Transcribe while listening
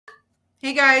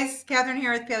Hey guys, Catherine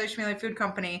here with Paley Schmealy Food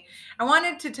Company. I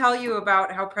wanted to tell you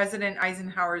about how President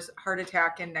Eisenhower's heart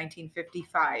attack in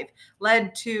 1955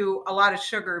 led to a lot of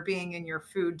sugar being in your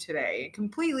food today. It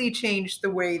completely changed the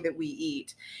way that we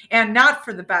eat, and not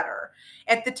for the better.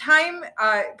 At the time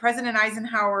President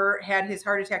Eisenhower had his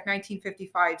heart attack,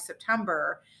 1955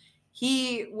 September,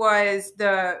 he was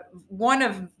the one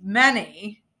of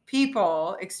many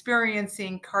people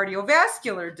experiencing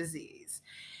cardiovascular disease.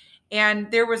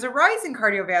 And there was a rise in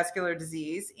cardiovascular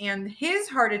disease, and his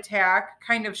heart attack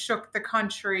kind of shook the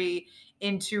country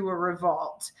into a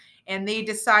revolt. And they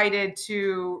decided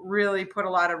to really put a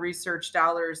lot of research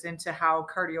dollars into how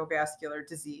cardiovascular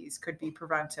disease could be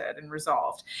prevented and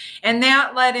resolved. And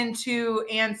that led into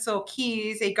Ansel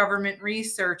Keys, a government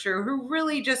researcher who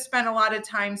really just spent a lot of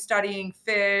time studying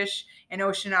fish and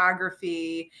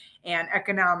oceanography and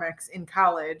economics in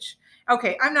college.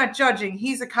 Okay, I'm not judging.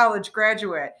 He's a college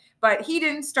graduate, but he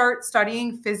didn't start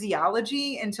studying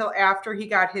physiology until after he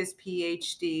got his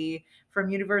PhD from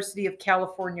University of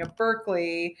California,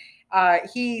 Berkeley. Let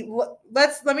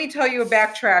me tell you a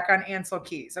backtrack on Ansel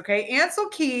Keys. Okay, Ansel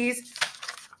Keys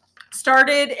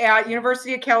started at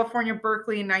University of California,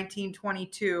 Berkeley in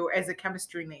 1922 as a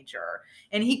chemistry major,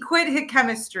 and he quit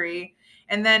chemistry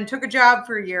and then took a job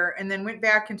for a year and then went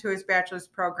back into his bachelor's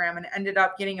program and ended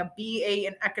up getting a BA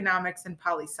in economics and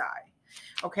poli-sci.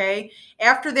 Okay.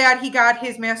 After that, he got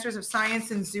his master's of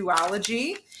science in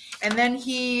zoology, and then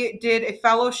he did a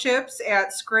fellowships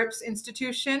at Scripps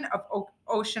Institution of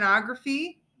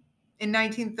Oceanography in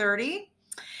 1930.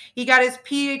 He got his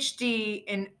PhD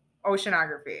in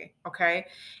oceanography, okay,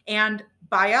 and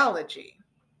biology.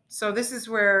 So this is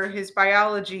where his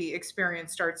biology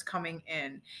experience starts coming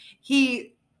in.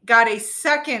 He got a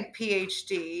second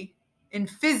PhD in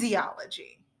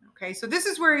physiology, okay? So this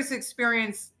is where his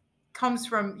experience comes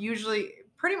from, usually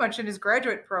pretty much in his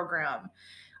graduate program.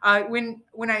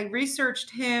 When I researched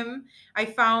him, I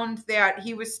found that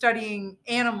he was studying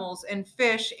animals and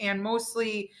fish, and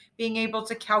mostly being able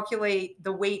to calculate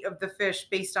the weight of the fish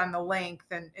based on the length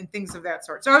and things of that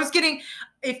sort. So I was getting,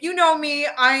 if you know me,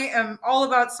 I am all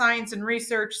about science and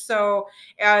research. So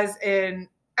as an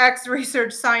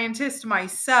ex-research scientist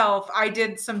myself, I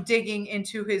did some digging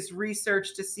into his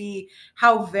research to see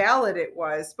how valid it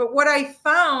was. But what I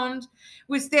found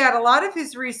was that a lot of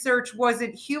his research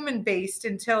wasn't human-based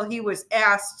until he was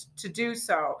asked to do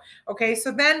so. Okay,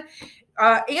 so then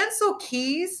Ansel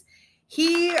Keys,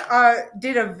 he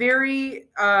did a very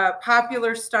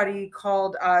popular study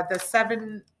called the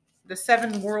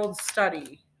Seven Worlds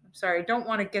Study. I'm sorry, I don't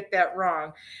want to get that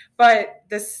wrong, but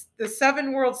the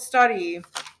Seven Worlds Study.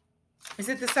 Is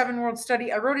it the Seven World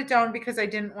Study? I wrote it down because I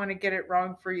didn't want to get it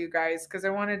wrong for you guys, because I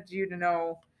wanted you to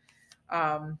know.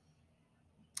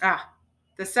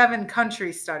 The 7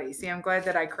 country study. See, I'm glad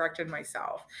that I corrected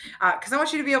myself, because I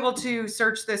want you to be able to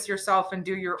search this yourself and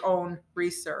do your own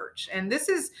research. And this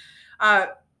is,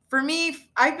 for me,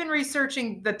 I've been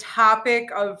researching the topic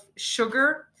of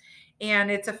sugar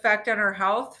and its effect on our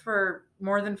health for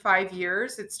more than 5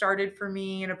 years. It started for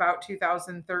me in about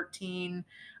 2013,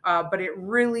 but it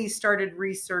really started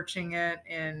researching it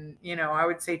in, I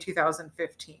would say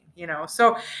 2015,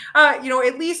 So,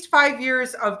 at least 5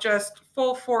 years of just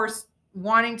full force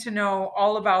wanting to know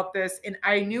all about this. And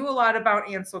I knew a lot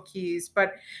about Ansel Keys,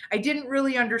 but I didn't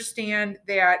really understand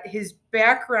that his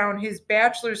background, his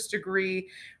bachelor's degree,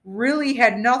 really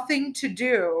had nothing to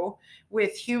do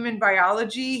with human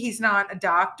biology. He's not a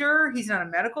doctor. He's not a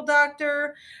medical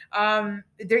doctor.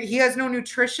 He has no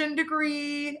nutrition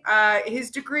degree. His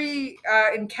degree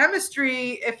in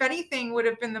chemistry, if anything, would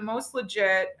have been the most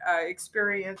legit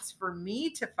experience for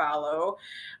me to follow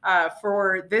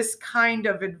for this kind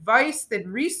of advice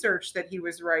and research that he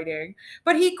was writing.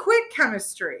 But he quit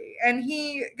chemistry and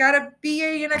he got a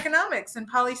BA in economics and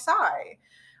poli-sci.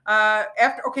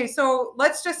 So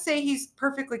let's just say he's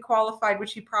perfectly qualified,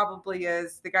 which he probably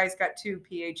is. The guy's got 2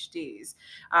 PhDs,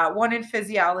 one in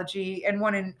physiology and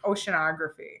one in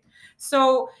oceanography.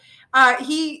 So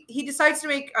he decides to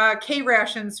make K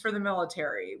rations for the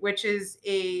military, which is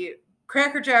a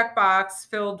Cracker Jack box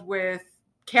filled with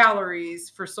calories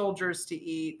for soldiers to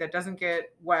eat that doesn't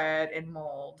get wet and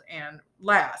mold and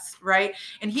lasts, right?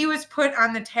 And he was put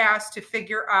on the task to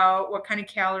figure out what kind of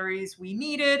calories we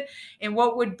needed and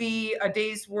what would be a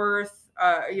day's worth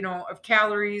of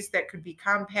calories that could be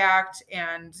compact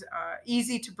and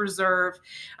easy to preserve.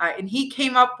 And he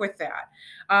came up with that.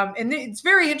 And it's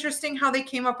very interesting how they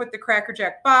came up with the Cracker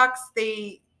Jack box.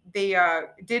 They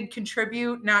did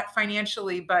contribute, not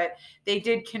financially, but they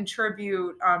did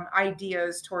contribute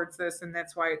ideas towards this, and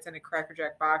that's why it's in a Cracker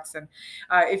Jack box. And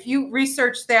if you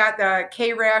research that, the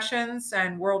K rations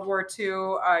and World War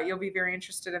II, you'll be very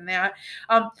interested in that.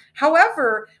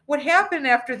 However, what happened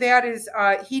after that is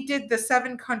he did the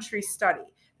 7-country study.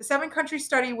 The 7-country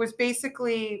study was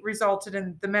basically resulted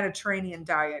in the Mediterranean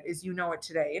diet as you know it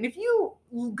today. And if you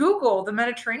Google the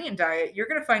Mediterranean diet, you're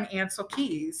going to find Ansel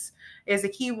Keys as a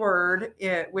key word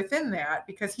within that,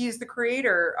 because he's the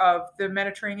creator of the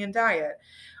Mediterranean diet.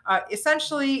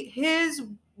 Essentially, his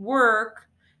work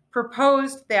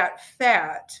proposed that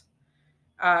fat,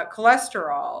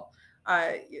 cholesterol,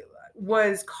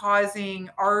 was causing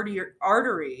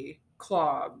artery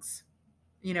clogs,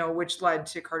 which led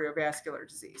to cardiovascular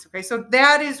disease. Okay, so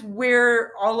that is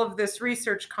where all of this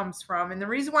research comes from. And the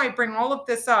reason why I bring all of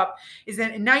this up is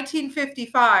that in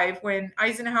 1955, when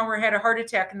Eisenhower had a heart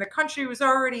attack, and the country was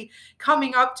already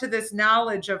coming up to this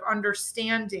knowledge of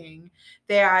understanding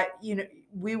that,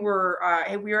 we were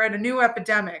at a new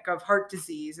epidemic of heart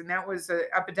disease, and that was an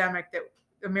epidemic that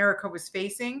America was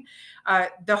facing.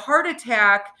 The heart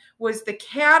attack was the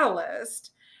catalyst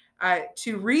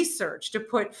to research, to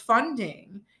put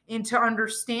funding into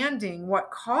understanding what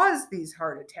caused these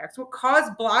heart attacks, what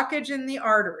caused blockage in the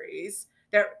arteries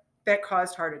that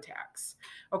caused heart attacks.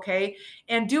 Okay.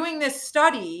 And doing this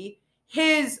study,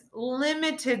 his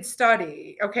limited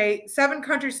study, okay,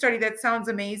 7-country study, that sounds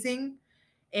amazing.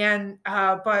 And,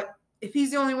 but if he's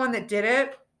the only one that did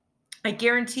it, I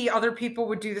guarantee other people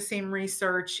would do the same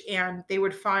research and they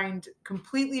would find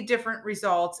completely different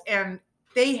results. And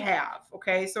they have.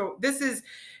 Okay. So this is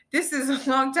a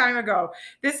long time ago.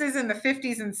 This is in the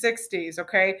 50s and 60s.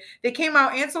 Okay. They came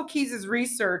out, Ansel Keys's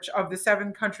research of the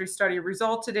 7-country study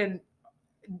resulted in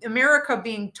America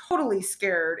being totally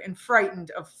scared and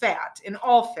frightened of fat, and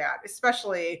all fat,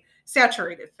 especially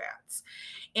saturated fats.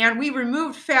 And we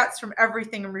removed fats from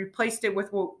everything and replaced it with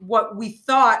what we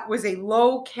thought was a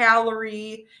low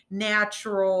calorie,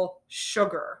 natural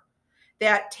sugar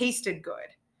that tasted good.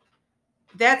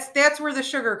 That's where the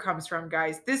sugar comes from,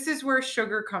 guys. This is where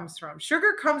sugar comes from.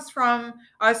 Sugar comes from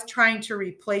us trying to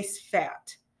replace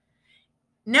fat.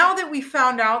 Now that we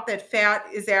found out that fat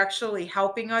is actually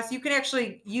helping us, you can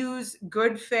actually use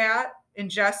good fat,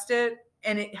 ingest it,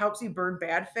 and it helps you burn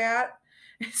bad fat.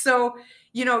 So,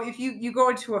 if you go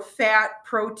into a fat,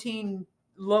 protein,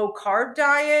 low carb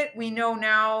diet, we know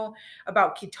now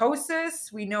about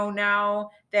ketosis. We know now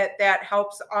that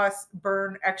helps us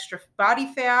burn extra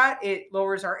body fat. It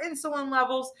lowers our insulin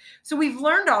levels. So we've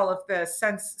learned all of this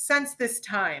since this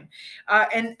time.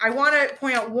 And I want to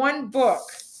point out one book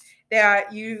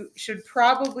that you should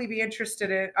probably be interested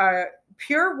in.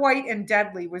 Pure, White, and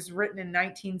Deadly was written in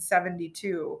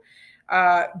 1972.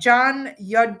 John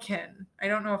Yudkin. I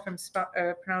don't know if I'm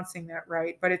pronouncing that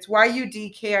right, but it's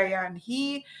Yudkin.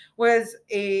 He was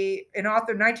an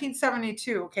author,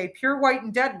 1972. Okay, Pure, White,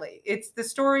 and Deadly. It's the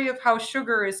story of how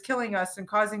sugar is killing us and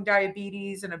causing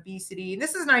diabetes and obesity. And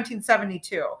this is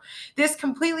 1972. This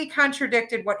completely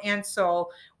contradicted what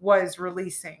Ansel was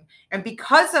releasing. And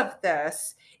because of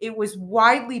this, it was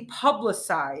widely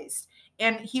publicized.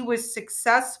 And he was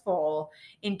successful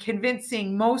in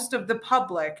convincing most of the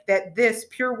public that this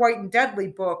Pure, White, and Deadly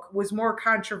book was more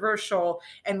controversial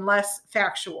and less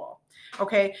factual.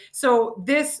 Okay, so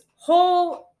this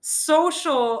whole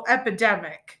social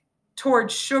epidemic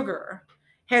towards sugar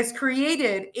has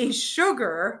created a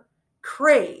sugar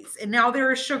craze. And now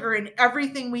there is sugar in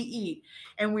everything we eat,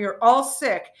 and we are all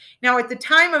sick. Now, at the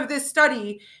time of this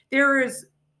study, there is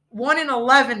 1 in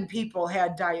 11 people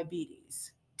had diabetes.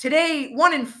 Today,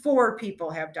 1 in 4 people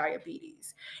have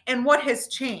diabetes. And what has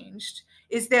changed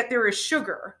is that there is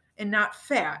sugar and not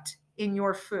fat in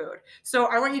your food. So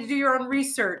I want you to do your own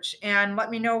research and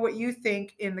let me know what you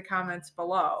think in the comments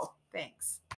below. Thanks.